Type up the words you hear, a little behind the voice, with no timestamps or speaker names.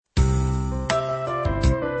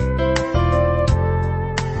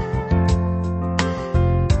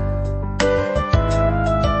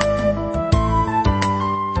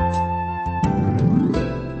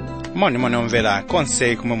Moni omvera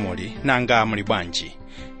konse kumwe muli nanga muli bwanji.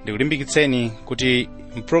 Ndikulimbikitseni kuti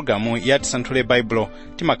mpulogalamu ya Tisanthule Baibulo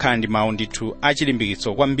timakhala ndi mawu ndithu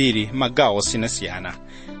achilimbikitso kwambiri magawo osiyanasiyana.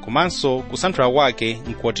 Komanso kusanthula kwake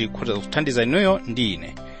nkoti kuthandiza inuyo ndi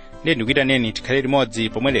ine. Ndiye ndikuyitaneni tikhale limodzi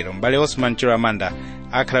pomwe lero m'bale Osman Chiramanda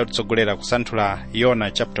akhala kutsogolera kusanthula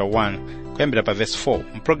Yona chapter 1 kuyambira pa verse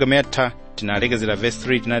 4. Mpulogalamu yatha tinalekezera verse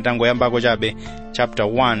 3 tinatangoyambako chabe chapter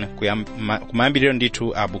 1 kumayambiriro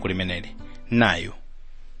ndithu a buku limeneli. Nayo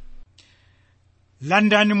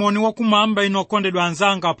landani moni wakumwamba inu okondedwa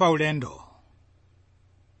anzanga pa ulendo.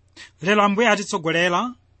 Lero Ambuye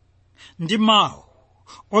atitsogolera ndi mawu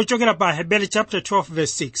ochokera pa Hebrew chapter 12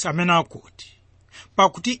 verse 6 amene akuti,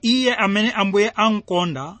 pakuti iye amene Ambuye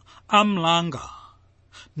amkonda amlanga,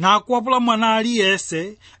 nakuwapula mwana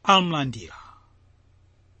aliyense amlandira.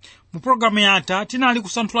 Mu programu yatha tinali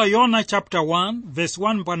kusanthula Yona chapter 1 verse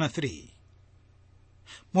 1-3.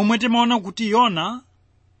 Momwe timaona kuti Yona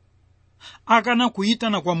akana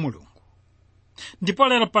kuyitana kwa Mulungu. Ndipo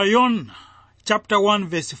lero pa Yona chapter 1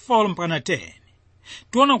 verse 4-10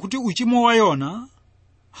 tiona kuti uchimo wa Yona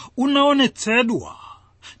unaonetsedwa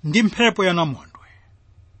ndi mphepo ya namondwe.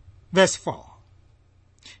 Verse 4.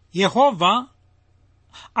 Yehova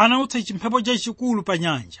anautsa chimphepo chachikulu pa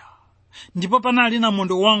nyanja, ndipo panali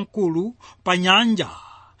namondwe wamkulu pa nyanja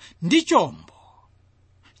ndi chombo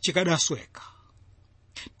chikadasweka.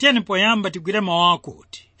 Tiyeni poyamba tigwire mawu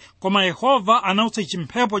akuti, koma Yehova anautsa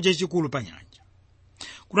chimphepo chachikulu pa nyanja.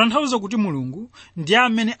 Kutanthauza kuti Mulungu ndiye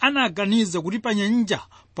amene anaganiza kuti pa nyanja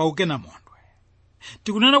pauke namondwe.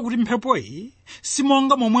 Tikunena kuti mphepo iyi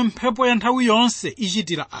simonga momwe mphepo ya nthawi yonse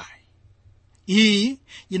ichitira ayi. Iyi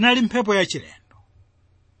inali mphepo yachilendo.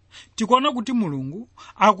 Tikuona kuti Mulungu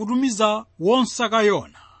akutumiza wonsaka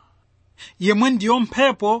Yona, yemwe ndiyo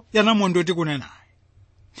mphepo ya namondwe tikunenayi,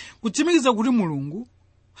 kutsimikiza kuti Mulungu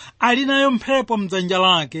ali nayo mphepo mdzanja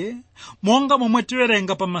lake, monga momwe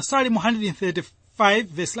tiwerenga pa Masalimo 135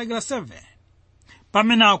 verse 7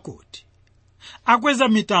 pamene akuti, akweza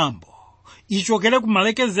mitambo ichokere ku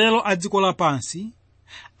malekezero a dziko lapansi,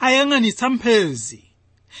 ayang'anitsa mphezi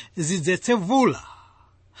zidzetse vula,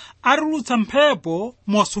 atulutsa mphepo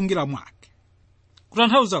mosungira mwake.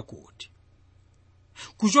 Kutanthauza kuti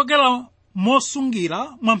kuchokera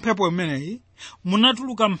mosungira mwa mphepo imeneyi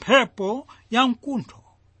munatuluka mphepo ya mkuntho,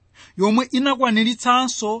 yomwe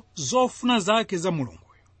inakwaniritsanso zofuna zake za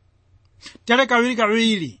Mulunguyo. Tere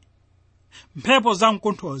kawirikawiri mphepo za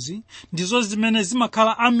mkunthozi ndizo zimene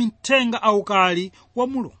zimakhala amithenga aukali wa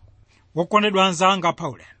Mulungu. Wokondedwa anzanga pa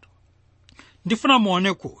ulendo, ndifuna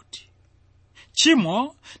muone kuti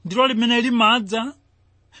tchimo ndilo limene limadza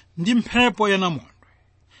ndi mphepo ya namondwe.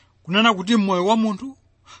 Kunena kuti moyo wa munthu,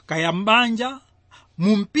 kaya m'banja,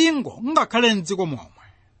 mu mpingo, ngakhale m'dziko momwe,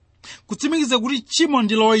 kutsimikiza kuti tchimo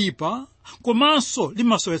ndi loyipa komanso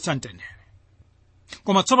limasowetsa mtendere.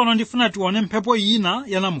 Koma tsopano ndifuna tione mphepo ina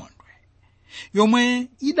ya namondwe yomwe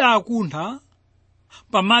idakuntha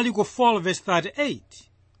pa Marko 4 verse 38.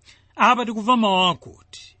 Apa tikuva mawu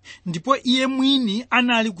akuti, ndipo iye mwini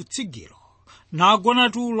anali kutsigiro nagona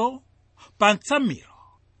tulo pa mtsamiro,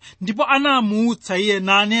 ndipo anamuutsa iye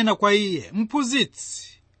nanena kwa iye, mphunzitsi,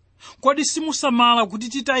 kodi simusamala kuti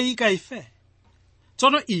titayika ife?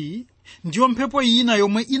 Tsono iyi ndiyo mphepo ina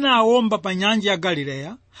yomwe inawomba pa nyanja ya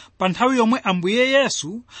Galileya pa nthawi yomwe Ambuye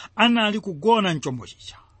Yesu anali kugona mchombo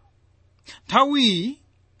chija. Nthawi iyi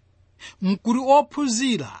mkulu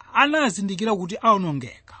ophunzira anazindikira kuti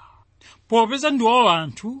awonongeka, popeza ndiwo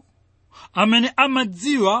anthu amene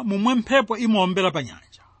amadziwa momwe mphepo imawombera pa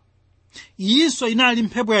nyanja. Iyinso inali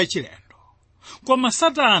mphepo yachilendo, koma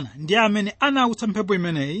Satana ndiye amene anautsa mphepo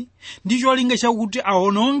imeneyi ndi cholinga chakuti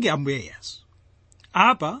awononge Ambuye Yesu.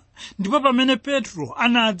 Apa ndipo pamene Petro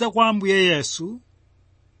anadza kwa Ambuye Yesu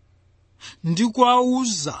ndi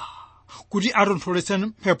kuwauza kuti atontholetse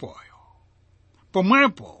mphepoyo.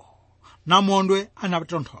 Pomwepo namondwe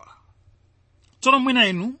anatonthola. Tsono mwina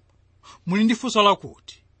inu muli ndi funso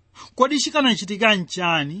lakuti, kodi chikanachitika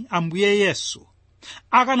nchani Ambuye Yesu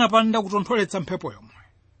akanapanda kutontholetsa mphepo yomwe?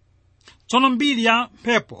 Tsono mbiri ya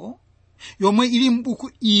mphepo yomwe ili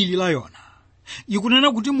m'buku ili la Yona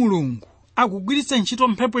ikunena kuti Mulungu akugwiritsa ntchito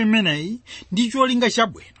mphepo imeneyi ndi cholinga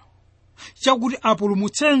chabwino, chakuti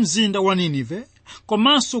apulumutse mzinda wa Ninive,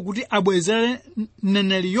 komanso kuti abwezere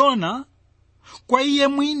mneneri Yona kwa iye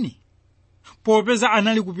mwini, popeza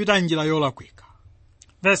anali kupita njira yolakwika.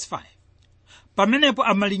 Verse 5. Pamenepo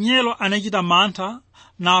amalinyero anachita mantha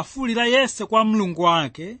nafuwulira Yese kwa Mulungu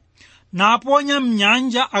wake, naponya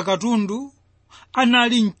mnyanja akatundu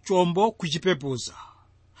anali mchombo kuchipepuza.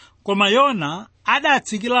 Koma Yona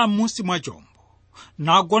adatsikira m'munsi mwa chombo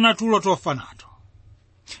nagona tulo tofa nato.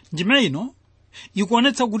 Ndime ino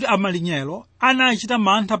ikuonetsa kuti amalinyero anachita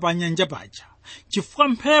mantha pa nyanja paja, chifukwa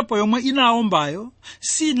mphepo yomwe inawombayo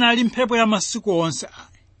sinali mphepo ya masiku onse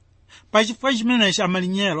ayi. Pachifukwa chimenechi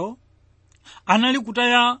amalinyero anali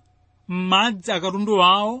kutaya m'madzi akatundu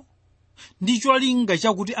wawo ndi cholinga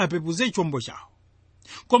chakuti apepuze chombo chawo.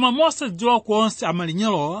 Koma mosadziwa konse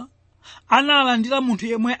amalinyerowa analandira munthu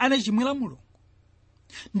yemwe anachimwira Mulungu,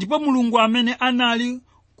 ndipo Mulungu amene anali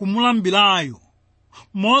kumulambirayo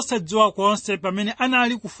mosadziwa konse pamene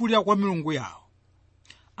anali kufuwulira kwa milungu yawo,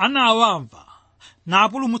 anawamva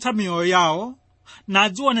napulumutsa miyoyo yawo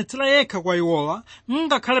nadzionetsera yekha kwa iwowa,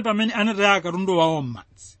 ngakhale pamene anataya akatundu wawo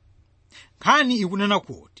m'madzi. Nkhani ikunena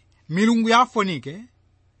kuti milungu ya Afonike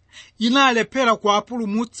inalephera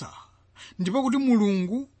kuwapulumutsa, ndipo kuti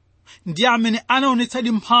Mulungu ndiye amene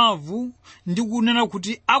anaonetsadi mphamvu ndi kunena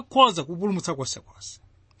kuti akhoza kupulumutsa konsekonse.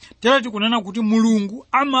 Tere tikunena kuti Mulungu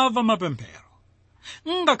amamva mapemphero,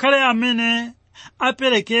 ngakhale amene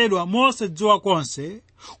aperekedwa mosadziwa konse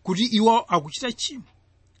kuti iwo akuchita tchimo.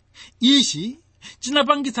 Ichi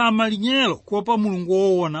chinapangitsa amalinyero kuopa Mulungu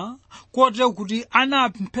woona, kotero kuti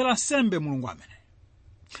anapemphera sembe Mulungu amene.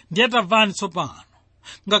 Ndiye tamvani tsopano,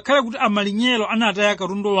 ngakhale kuti amalinyero anataya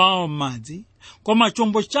katundu wawo m'madzi, koma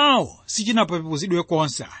chombo chawo sichinapepuzidwe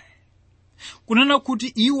konse ayi. Kunena kuti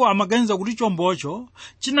iwo amaganiza kuti chombocho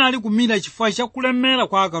chinali kumira chifukwa cha kulemera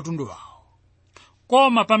kwa akatundu wawo.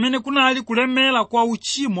 Koma pamene kunali kulemera kwa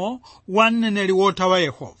uchimo wa mneneri wothawa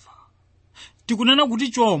Yehova, tikunena kuti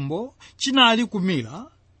chombo chinali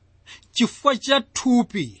kumira chifukwa cha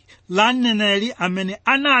thupi la mneneri amene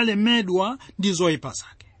analemedwa ndi zoyipa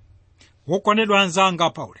zake. Wokondedwa anzanga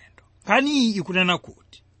pa ulendo, nkhani iyi ikunena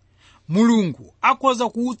kuti Mulungu akhoza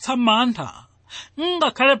kuutsa mantha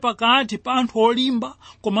ngakhale pakati pa anthu olimba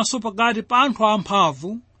komanso pakati pa anthu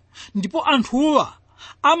amphamvu, ndipo anthuwa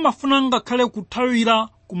amafuna ngakhale kuthawira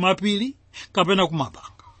kumapiri kapena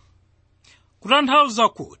kumapanga. Kutanthauza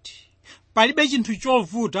kuti palibe chinthu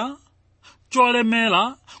chovuta,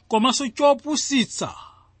 cholemera komanso chopusitsa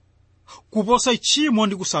kuposa tchimo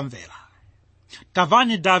ndi kusamvera.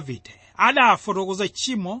 Tamvani Davide adafotokoza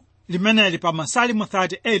tchimo limeneli pa Masalimo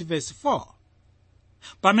 38:4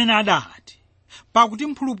 pamene adati, pakuti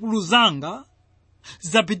mphulupulu zanga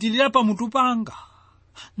zapitirira pamutu panga,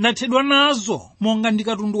 ndathedwa nazo monga ndi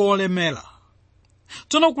katundu wolemera.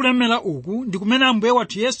 Tsono kulemera uku ndi kumene Ambuye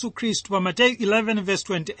wathu Yesu Khristu pa Mateyu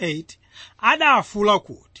 11:28 adafuwula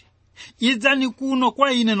kuti, idzani kuno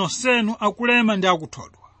kwa ine nonsenu akulema ndi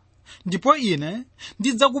akuthodwa, ndipo ine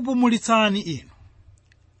ndidzakupumulitsani inu.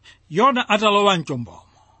 Yona atalowa mchombomo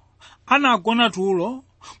anagona tulo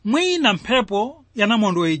mwina mphepo ya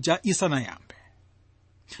namondwe ija isanayambe.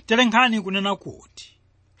 Tere nkhani kunena kuti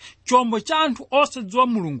chombo cha anthu osadziwa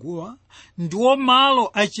Mulunguwa ndiwo malo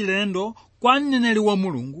achilendo kwa mneneri wa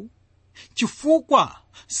Mulungu, chifukwa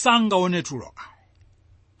sangaone tulo ayi.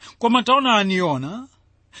 Koma taonani Yona,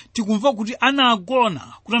 tikumva kuti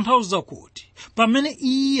anagona, kutanthauza kuti pamene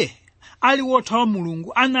iye ali wothawa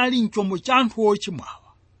Mulungu anali mchombo cha anthu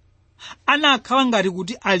ochimwawa, anakhala ngati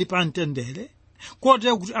kuti ali pa mtendere,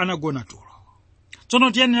 kotero kuti anagona tulo.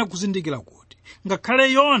 Tsono tiyenera kuzindikira kuti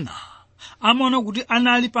ngakhale Yona amaona kuti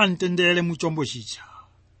anali pa mtendere mu chombo chija,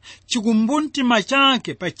 chikumbumtima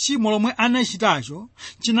chake pa tchimo lomwe anachitacho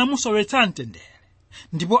chinamusowetsa mtendere,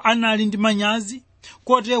 ndipo anali ndi manyazi,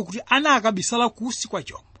 kotero kuti anakabisala kusi kwa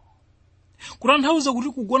chombo. Kutanthauza kuti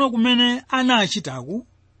kugona kumene anachitaku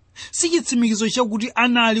sichitsimikizo chakuti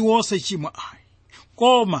anali wosachimwa ayi,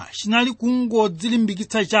 koma chinali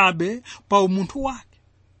kungodzilimbikitsa chabe pa umunthu wake.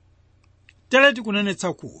 Tere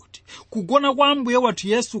tikunenetsa kuti kugona kwa Ambuye wathu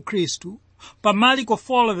Yesu Khristu pa Marko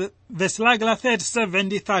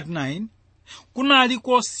 4:37-39 kunali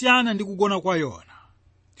kosiyana ndi kugona kwa Yona,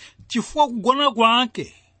 chifukwa kugona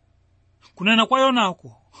kwake, kunena kwa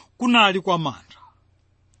Yonako, kunali kwa mantha.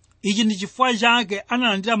 Ichi ndi chifukwa chake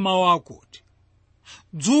analandira mawu akuti,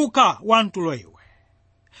 dzuka wamtulo iwe.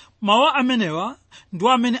 Mawu amenewa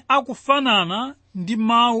ndiwo amene akufanana ndi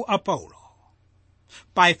mawu a Paulo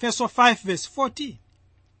pa Efeso 5:14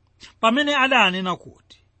 pamene adanena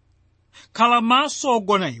kuti, khala maso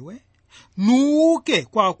ogona iwe, nuuke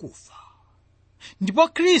kwa akufa, ndipo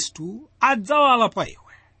Khristu adzawala pa iwe.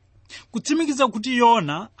 Kutsimikiza kuti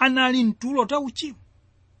Yona anali mtulo ta uchimo,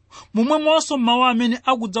 momwemonso mawu amene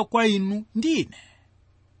akudza kwa inu ndi ine.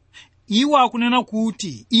 Iwo akunena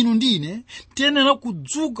kuti inu ndi ine tiyenera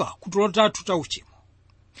kudzuka kutulo tathu ta uchimo.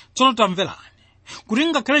 Tsono tamverani kuti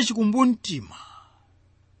ngakhale chikumbumtima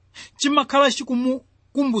chimakhala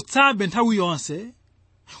chikumukumbutsabe nthawi yonse,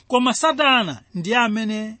 koma Satana ndiye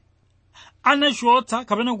amene anachotsa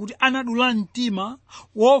kapena kuti anadula mtima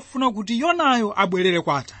wofuna kuti Yonayo abwerere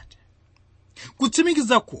kwa Atate,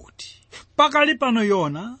 kutsimikiza kuti pakali pano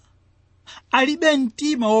Yona alibe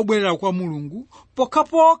mtima wobwerera kwa Mulungu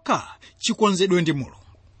pokhapokha chikonzedwe ndi Mulungu.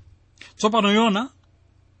 Tsopano Yona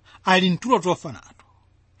ali mtulo tofa nato,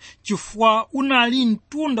 chifukwa unali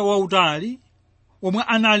mtunda wautali omwe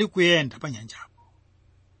anali kuyenda pa nyanjapo,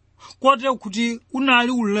 kotero kuti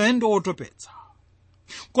unali ulendo wotopetsa.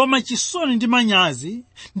 Koma chisoni ndi manyazi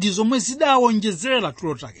ndi zomwe zidawonjezera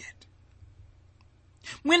tulo takete.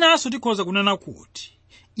 Mwinanso tikhoza kunena kuti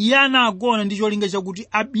iye anagona ndi cholinga chakuti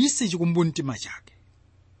abise chikumbumtima chake.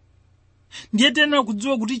 Ndiye tiyenera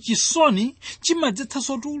kudziwa kuti chisoni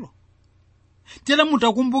chimadzetsanso tulo. Tera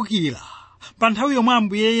mutakumbukira pa nthawi yomwe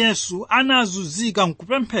Ambuye Yesu anazunzika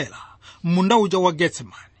mkupemphera m'munda uja wa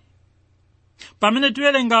Getsemani. Pamene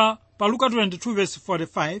tiwerenga pa Luka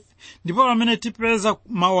 22:45 ndipo pamene tipeza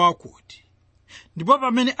mawu akuti, ndipo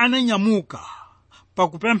pamene ananyamuka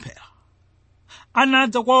pakupemphera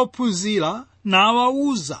anadza kwa ophunzira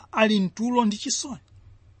nawawuza ali mtulo ndi chisoni.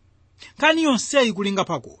 Nkhani yonseyi kulinga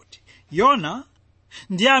pakuti Yona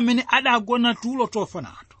ndiye amene adagona tulo tofa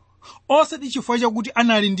nato, osati chifukwa chakuti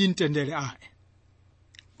anali ndi mtendere ayi,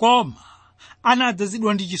 koma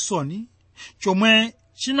anadzazidwa ndi chisoni chomwe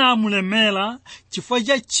chinamulemera chifukwa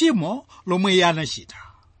cha tchimo lomwe iye anachita.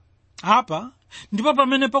 Apa ndipo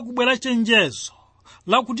pamene pakubwera chenjezo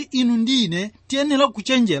lakuti inu ndi ine tiyenera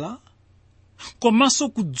kuchenjera komanso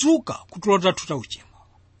kudzuka kutulo tathu ta uchimo.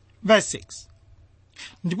 Verse 6.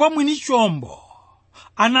 Ndipo mwini chombo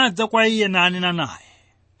anadza kwa iye nanena naye,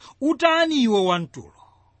 utani iwe wamtulo,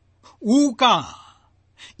 uka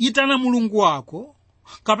itana mulungu wako,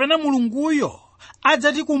 kapena mulunguyo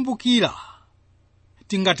adzatikumbukira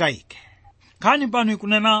tingatayike. Nkhani pano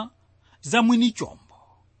ikunena za mwini chombo,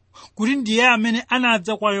 kuti ndiye amene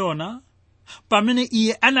anadza kwa Yona pamene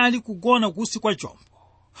iye anali kugona kusi kwa chombo,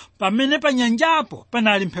 pamene pa nyanjapo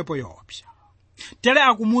panali mphepo yoopsa. Tere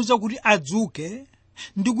akumuwuza kuti adzuke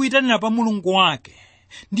ndi kuyitanira pa mulungu wake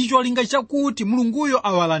ndi cholinga chakuti mulunguyo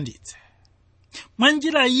awalanditse. Mwa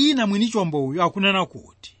njira ina mwini chombo uyu akunena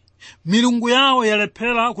kuti milungu yawo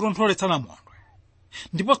yalephera kutontholetsa namondwe,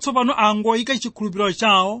 ndipo tsopano angoyika chikhulupiriro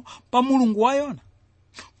chawo pa mulungu wa Yona.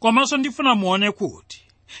 Komanso ndifuna muone kuti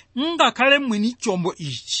ngakhale mwini chombo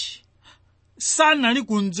ichi sanali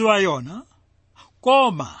kumdziwa Yona,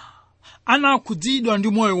 koma anakhudzidwa ndi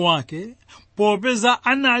moyo wake popeza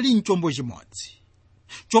anali mchombo chimodzi,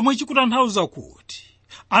 chomwe chikutanthauza kuti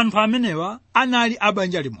anthu amenewa anali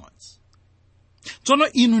abanja limodzi.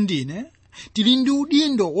 Tsono inu ndine tili ndi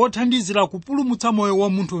udindo wothandizira kupulumutsa moyo wa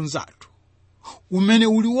munthu mnzathu umene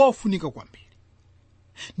uli wofunika kwambiri.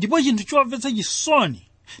 Ndipo chinthu chomvetsa chisoni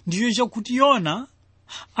ndicho chakuti Yona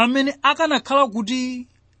amene akanakhala kuti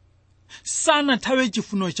sanathawe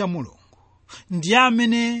chifuniro cha Mulungu ndiye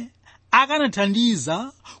amene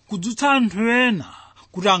akanathandiza kudzutsa anthu ena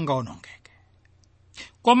kuti angawonongeke.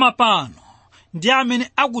 Koma pano ndiye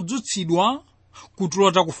amene akudzutsidwa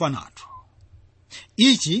kutulo takufa nato.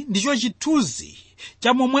 Ichi ndicho chithunzi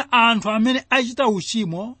cha momwe anthu amene achita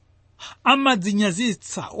uchimo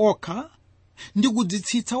amadzinyazitsa okha ndi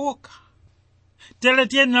kudzitsitsa okha. Tere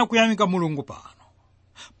tiyenera kuyamika Mulungu pano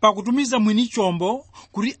pakutumiza mwini chombo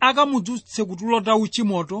kuti akamudzutse kutulo ta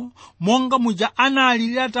uchimoto monga muja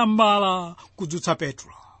analira tambala kudzutsa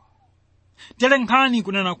Petro. Tere nkhani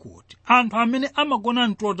kunena kuti anthu amene amagona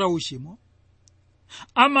mtulo ta uchimo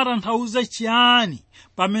amatanthauza chiyani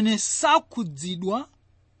pamene sakhudzidwa?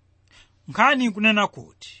 Nkhani kunena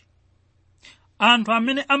kuti anthu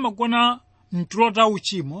amene amagona mtulo ta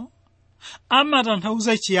uchimo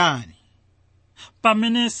amatanthauza chiyani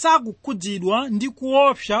pamene sakukhudzidwa ndi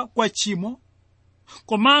kuopsa kwa tchimo,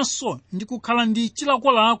 komanso ndi kukhala ndi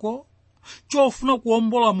chilakolako chofuna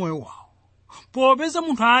kuwombola moyo wawo, popeza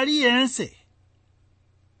munthu aliyense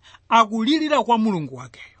akulirira kwa mulungu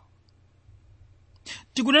wakeyo.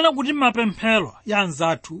 Tikunena kuti mapemphero ya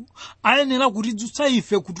anzathu ayenera kutidzutsa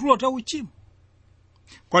ife kutulo ta uchimo.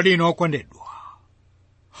 Kodi inu okondedwa,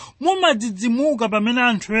 mumadzidzimuka pamene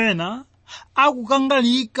anthu ena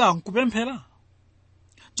akukangalika nkupemphera?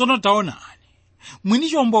 Tsono taonani, mwini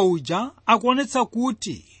chombo uja akuonetsa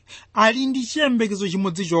kuti ali ndi chiyembekezo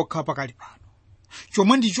chimodzi chokha pakali pano,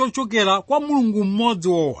 chomwe ndi chochokera kwa Mulungu mmodzi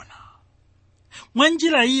woona. Mwa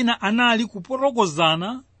njira ina anali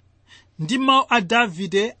kupotokozana ndi mawu a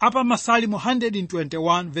Davide apa Masalimo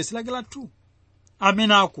 121 verse lake la 2,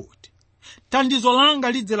 amene akuti, thandizo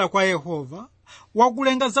langa lidzera kwa Yehova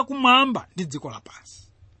wakulenga zakumwamba ndi dziko lapansi.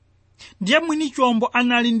 Ndiye mwini chombo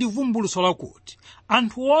anali ndi vumbulutso lakuti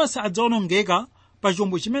anthu onse adzawonongeka pa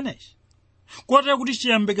chombo chimenechi, kotero kuti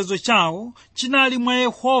chiyembekezo chawo chinali mwa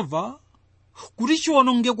Yehova kuti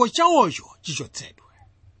chiwonongeko chawocho chichotsedwe.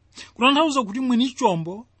 Kutanthauza kuti mwini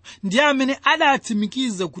chombo ndiye amene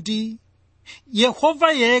adatsimikiza kuti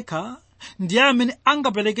Yehova yekha ndiye amene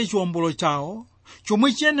angapereke chiwombolo chawo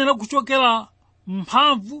chomwe chiyenera kuchokera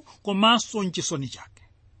mphamvu komanso mchisoni chake.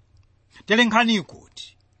 Tere nkhani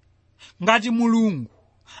kuti ngati Mulungu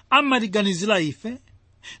amatiganizira ife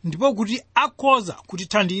ndipo kuti akhoza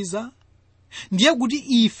kutithandiza, ndiye kuti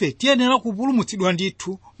ife tiyenera kupulumutsidwa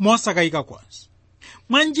ndithu mosakayika konse.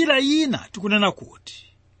 Mwa njira ina tikunena kuti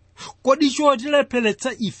kodi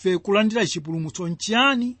chotilepheretsa ife kulandira chipulumutso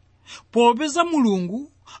nchiyani, popeza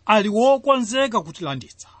Mulungu ali wokonzeka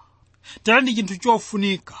kutilanditsa. Tere ndi chinthu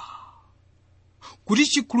chofunika kuti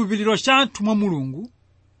chikhulupiriro chathu mwa Mulungu,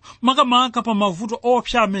 makamaka pa mavuto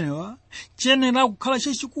opsa amenewa, chiyenera kukhala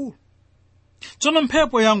chachikulu. Tsono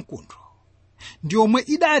mphepo yamkuntho ndi yomwe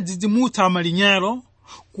idadzidzimutsa amalinyero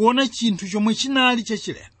kuona chinthu chomwe chinali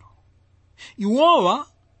chachilendo. Iwowa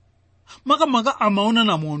makamaka amaona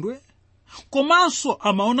namondwe, komanso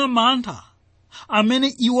amaona mantha amene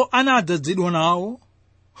iwo anadzazidwa nawo,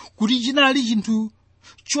 kuti chinali chinthu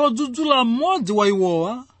chodzudzula mmodzi wa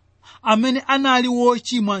iwowa amene anali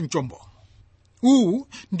wochimwa mchombomo. Uwu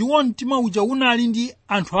ndiwo mtima uja unali ndi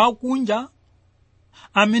anthu akunja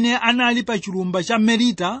amene anali pa chilumba cha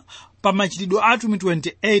Merita pa Machitidwe a Atumwi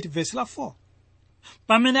 28:4,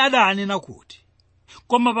 pamene adanena kuti,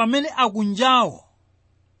 koma pamene akunjawo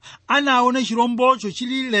anaona chirombocho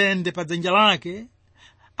chili lende pa dzanja lake,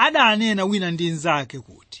 adanena wina ndi nzake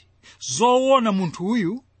kuti, zoona munthu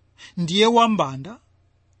uyu ndiye wambanda,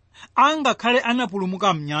 angakhale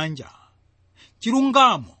anapulumuka mnyanja,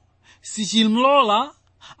 chilungamo sichimlola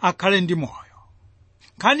akhale ndi moyo.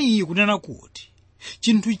 Nkhani iyi kunena kuti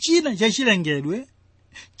chinthu china chachilengedwe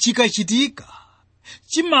chikachitika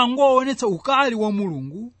chimangoonetsa ukali wa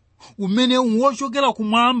Mulungu umene wochokera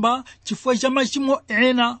kumwamba chifukwa cha machimo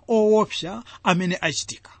ena owopsa amene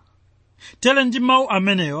achitika. Tere ndi mawu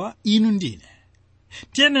amenewa inu ndine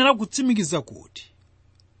tiyenera kutsimikiza kuti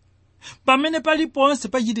pamene paliponse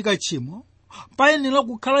pachitika tchimo, payenera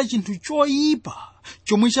kukhala chinthu choyipa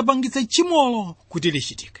chomwe chapangitsa tchimolo kuti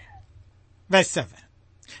lichitike. Verse 7.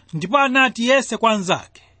 Ndipo anati yense kwa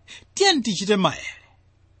anzake, tiyeni tichite maere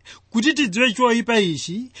kuti tidziwe choyipa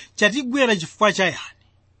ichi chatigwera chifukwa cha yani.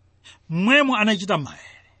 Mmwemo anachita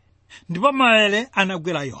maere, ndipo maere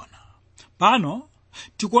anagwera Yona. Pano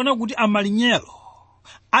tikuona kuti amalinyero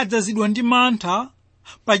adzazidwa ndi mantha.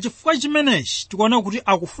 Pa chifukwa chimenechi tikuona kuti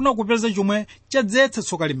akufuna kupeza chomwe chadzetsa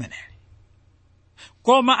tsoka limeneli.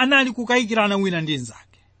 Koma anali kukayikirana wina ndi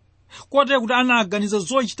nzake, kotero kuti anaganiza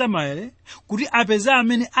zochita maere kuti apeze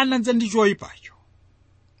amene anadza ndi choyipacho.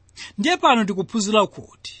 Ndiye pano tikuphunzira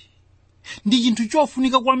kuti ndi chinthu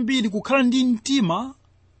chofunika kwambiri kukhala ndi mtima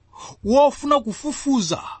wofuna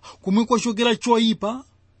kufufuza kumwe kochokera choyipa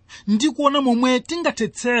ndi kuona momwe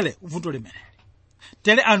tingathetsere vuto limeneli.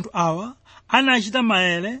 Tere anthu awa anachita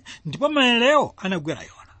maere ndipo maerewo anagwera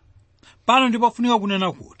Yona. Pano ndipo pafunika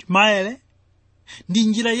kunena kuti maere ndi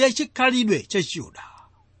njira yachikhalidwe cha Chiyuda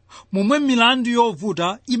momwe milandu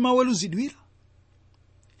yovuta imaweruzidwira.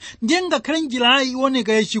 Ndiye ngakhale njirayi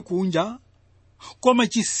ioneka yachikunja, koma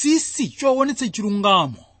chisisi choonetsa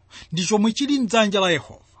chilungamo ndi chomwe chili m'dzanja la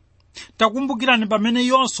Yehova. Takumbukirani pamene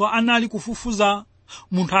Yoswa anali kufufuza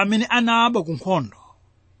munthu amene anaba ku nkhondo,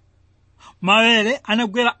 maere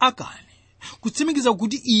anagwera Akani, kutsimikiza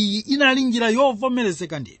kuti iyi inali njira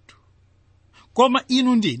yovomerezeka ndithu. Koma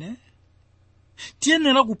inu ndine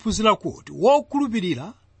tiyenera kuphunzira kuti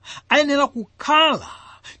wokhulupirira ayenera kukhala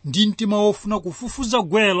ndi mtima wofuna kufufuza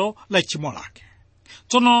gwero la tchimo lake.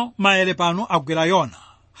 Tsono maere pano agwera Yona,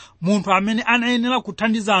 munthu amene anayenera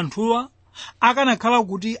kuthandiza anthuwa, akanakhala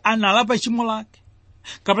kuti analapa tchimo lake,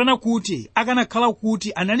 kapena kuti akanakhala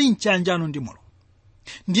kuti anali mchanjano ndi Mulungu.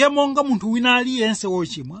 Ndiye monga munthu wina aliyense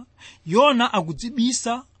wochimwa, Yona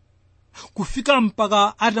akudzibisa kufika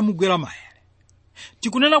mpaka atamugwera maere.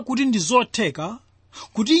 Tikunena kuti ndi zotheka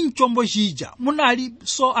kuti mchombo chija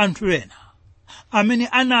munalinso anthu ena amene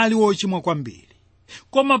anali wochimwa kwambiri,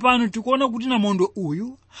 koma pano tikuona kuti namondo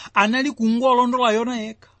uyu anali kungolondola Yona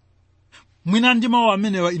yekha. Mwina ndi mawu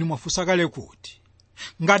amenewa inu mwafunsa kale kuti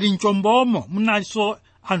ngati mchombomo munalinso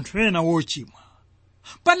anthu ena wochimwa,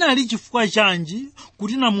 panali chifukwa chanji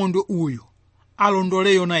kuti namondo uyu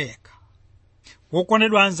alondole Yona yekha?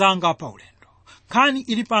 Wokondedwa anzanga pa ulendo, nkhani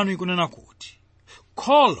ili pano ikunena kuti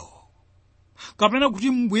kholo kapena kuti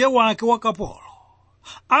mbuye wake wa kapolo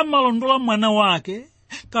amalondola mwana wake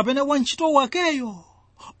kapena wantchito wakeyo,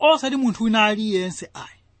 osati munthu wina aliyense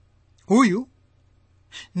ayi. Uyu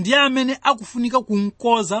ndiye amene akufunika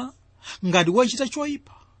kumkoza ngati wachita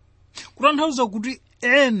choyipa, kutanthauza kuti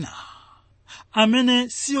ena amene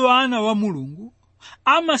si ana wa Mulungu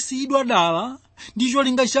amasiyidwa dala ndi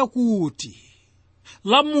cholinga chakuti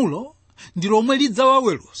lamulo ndi lomwe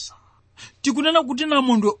lidzawaweruza. Tikunena kuti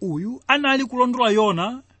namondwe uyu anali kulondola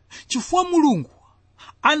Yona chifukwa Mulungu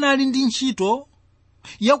anali ndi ntchito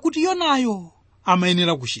yakuti Yonayo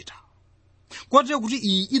amayenera kuchita. Kotero kuti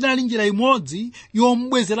iyi inali njira imodzi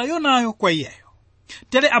yombwezera Yonayo kwa iyeyo.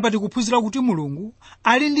 Tere apa tikuphunzira kuti Mulungu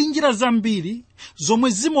ali ndi njira zambiri zomwe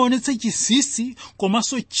zimaonetsa chisisi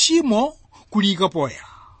komanso tchimo kuliyika poyera.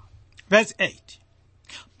 Verse 8.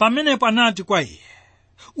 Pamenepo anati kwa iye,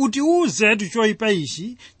 utiuze choyipa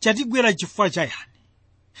ichi chatigwera chifukwa chayani?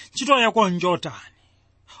 Ntchito yako njotani?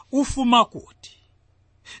 Ufuma kuti?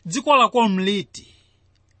 Dziko lako mliti?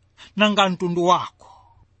 Nanga mtundu wako?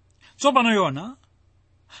 Tsopano Yona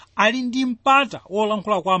ali ndi mpata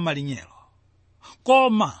wolankhula kwa malinyero,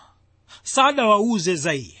 koma sadawauze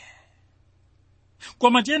za iye.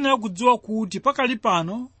 Koma tiyenera kudziwa kuti pakali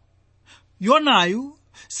pano Yonayu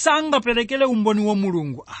sangaperekere umboni wa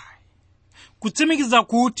Mulungu ayi, kutsimikiza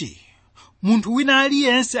kuti munthu wina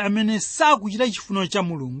aliyense amene sakuchita chifuniro cha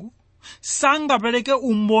Mulungu sangapereke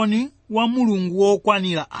umboni wa Mulungu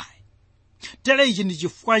wokwanira ayi. Tere ichi ndi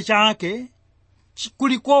chifukwa chake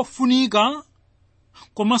kuli kofunika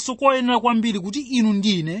komanso koyenera kwambiri kuti inu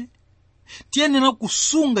ndine tiyenera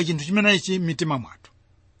kusunga chinthu chimenechi mitima mwathu.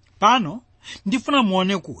 Pano ndifuna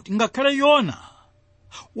muone kuti ngakhale Yona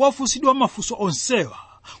wafunsidwa mafunso onsewa,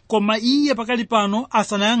 koma iye pakali pano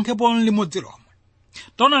asanayankhepo limodzi lomwe.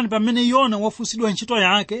 Taonani pamene Yona wafunsidwa ntchito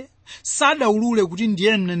yake sadaulule kuti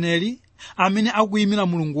ndiye mneneri amene akuyimira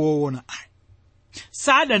Mulungu woona ayi.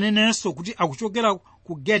 Sadanenenso kuti akuchokera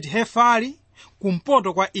ku Geti-Hefari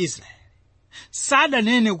kumpoto kwa Israeli.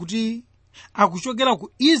 Sadanene kuti akuchokera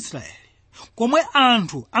ku Israeli komwe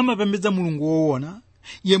anthu amapembedza Mulungu woona,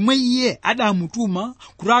 yemwe iye adamutuma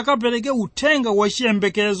kuti akapereke uthenga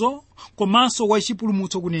wachiyembekezo komanso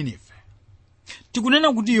wachipulumutso ku Ninive.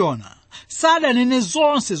 Tikunena kuti Yona sadanene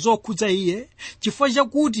zonse zokhudza iye chifukwa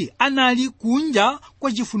chakuti anali kunja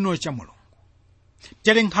kwa chifuniro cha Mulungu.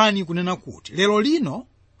 Tere nkhani kunena kuti lero lino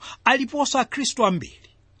aliponso akhristu ambiri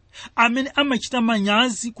amene amachita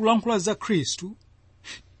manyazi kulankhula za Khristu.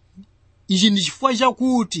 Ichi ndi chifukwa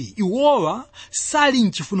chakuti iwowa sali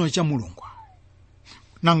mchifuniro cha Mulungu.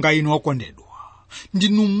 Nanga inu okondedwa,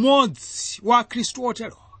 ndinu mmodzi wa akhristu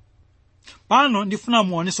otero. Pano ndifuna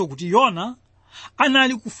muoneso kuti Yona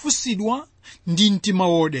anali kufunsidwa ndi mtima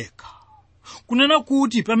wodeka, kunena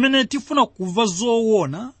kuti pamene tifuna kumva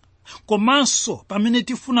zoona komanso pamene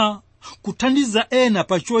tifuna kuthandiza ena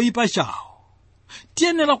pa choyipa chawo,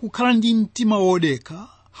 tiyenera kukhala ndi mtima wodeka,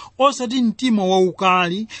 osati mtima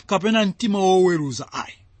waukali kapena mtima woweruza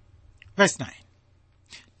ayi. Verse 9.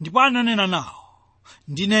 Ndipo ananena nawo,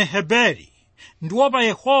 ndine Heberi, ndiopa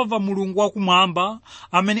Yehova Mulungu wakumwamba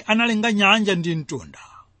amene analenga nyanja ndi mtunda.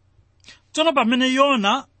 Tsono pamene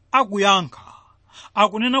Yona akuyankha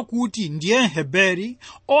akunena kuti ndiye Heberi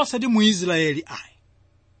osati Muisraeli ayi.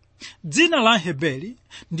 Dzina la Heberi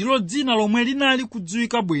ndilo dzina lomwe linali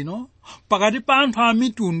kudziwika bwino pakati pa anthu a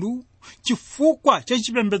mitundu chifukwa cha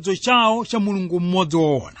chipembedzo chawo cha Mulungu mmodzi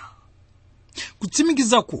woona,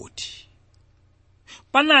 kutsimikiza kuti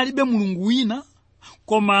panalibe Mulungu wina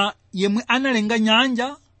koma yemwe analenga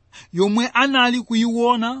nyanja yomwe anali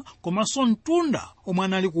kuyiona komanso mtunda omwe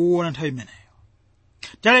anali kuwuona nthawi imeneyo.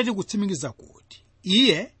 Taleti kutsimikiza kuti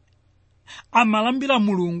iye amalambira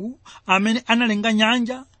Mulungu amene analenga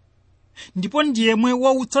nyanja ndipo ndiyemwe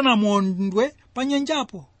wautsa namondwe pa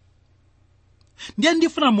nyanjapo. Ndiye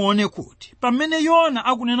ndifuna muone kuti pamene Yona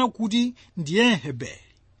akunena kuti ndiye Heberi,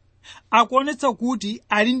 akuonetsa kuti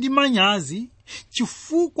ali ndi manyazi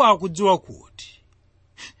chifukwa akudziwa kuti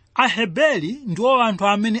Aheberi ndiwo anthu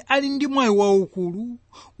amene ali ndi mwayi waukulu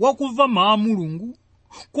wakumva mawu a Mulungu,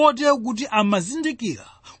 kotero kuti amazindikira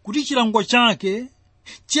kuti chilango chake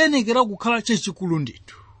chiyenekera kukhala chachikulu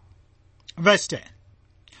ndithu. Verse 10.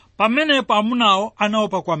 Pamenepo amunawo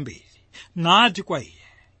anaopa kwambiri, nati kwa iye,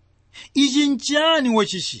 ichi nchiyani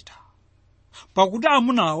wachichita? Pakuti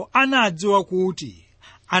amunawo anadziwa kuti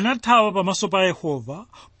anathawa pamaso pa Yehova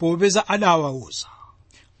popeza adawawuza.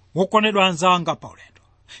 Wokondedwa anzanga paulendo,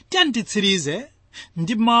 tiyanditsirize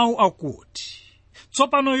ndi mawu akuti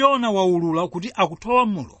tsopano Yona waulula kuti akuthawa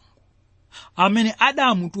Mulungu amene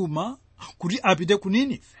adamutuma kuti apite ku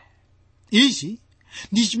Ninive. Ichi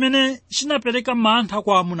ndi chimene chinapereka mantha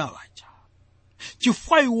kwa amuna waja,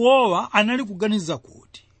 chifukwa iwowa anali kuganiza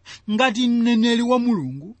kuti ngati mneneri wa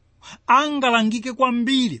Mulungu angalangike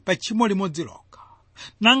kwambiri pa tchimo limodzi lokha,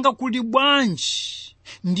 nanga kuli bwanji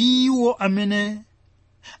ndi iwo amene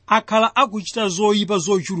akhala akuchita zoyipa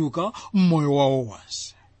zochuluka m'moyo wawo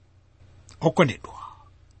wonse. Okondedwa,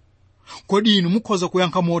 kodi inu mukhoza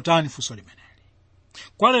kuyankha motani funso limeneli?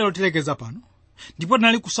 Kwa lero tilekeza pano, ndipo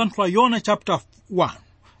tinali kusanthula Yona chapter 1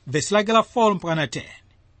 verse lake la 4 mpaka na 10,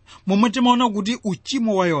 momwe timaona kuti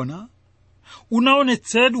uchimo wa Yona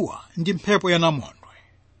unaonetsedwa ndi mphepo ya namondwe.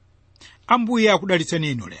 Ambuye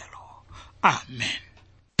akudalitseni inu lero. Amen.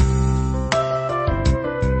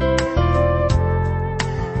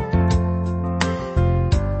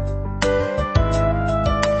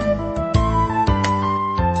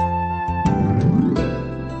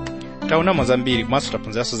 taonamo zambiri komanso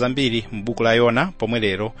taphunziranso zambiri m'buku la Yona, pomwe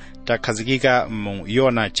lero takhazikika mu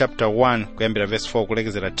Yona chapter 1 kuyambira verse 4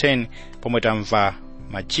 kulekezera 10, pomwe tamva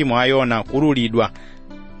machimo a Yona kululidwa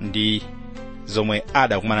ndi zomwe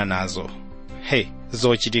adakumana nazo.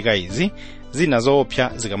 Zochitika izi zina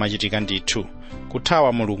zoopsa zikamachitika ndithu,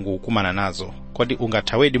 kuthawa Mulungu kumana nazo. Kodi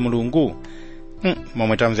ungathawedi Mulungu?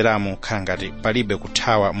 Momwe tamveramu khala ngati palibe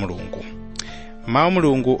kuthawa Mulungu. Mawu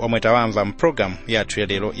Mulungu omwe tawamva mpulogalamu yathu ya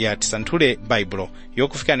lero ya Tisanthule Baibulo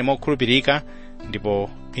yokufikani mokhulupirika, ndipo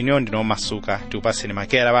iniyo ndinomasuka tikupaseni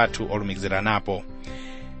makera bathu olumikizira napo.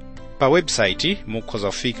 Pa website mukhoza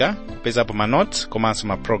kufika kupezapo manotes komanso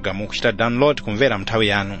mapulogalamu kuchita download kumvera nthawi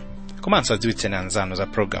yanu, komanso adziwitseni anzanu za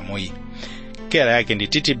pulogalamu iyi. Kera yake ndi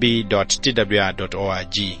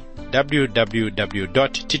ttb.twr.org,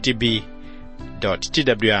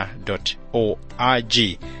 www.ttb.twr.org,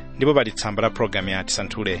 ndipo pali tsamba la pulogalamu ya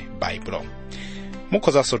Tisanthule Baibulo.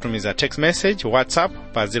 Mukhozanso kutumiza text message WhatsApp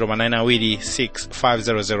pa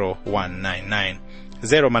 0manayina26500199,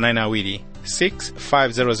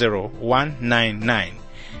 0manayina26500199,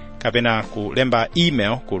 kapena kulemba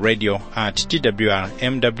email ku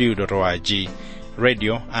radio@twrmw.org,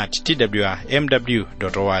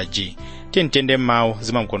 radio@twrmw.org. tiyeni mawu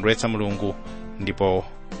zimamukondweretsa Mulungu, ndipo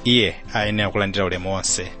iye ayenera kulandira ulemu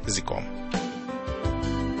wonse. Zikomo.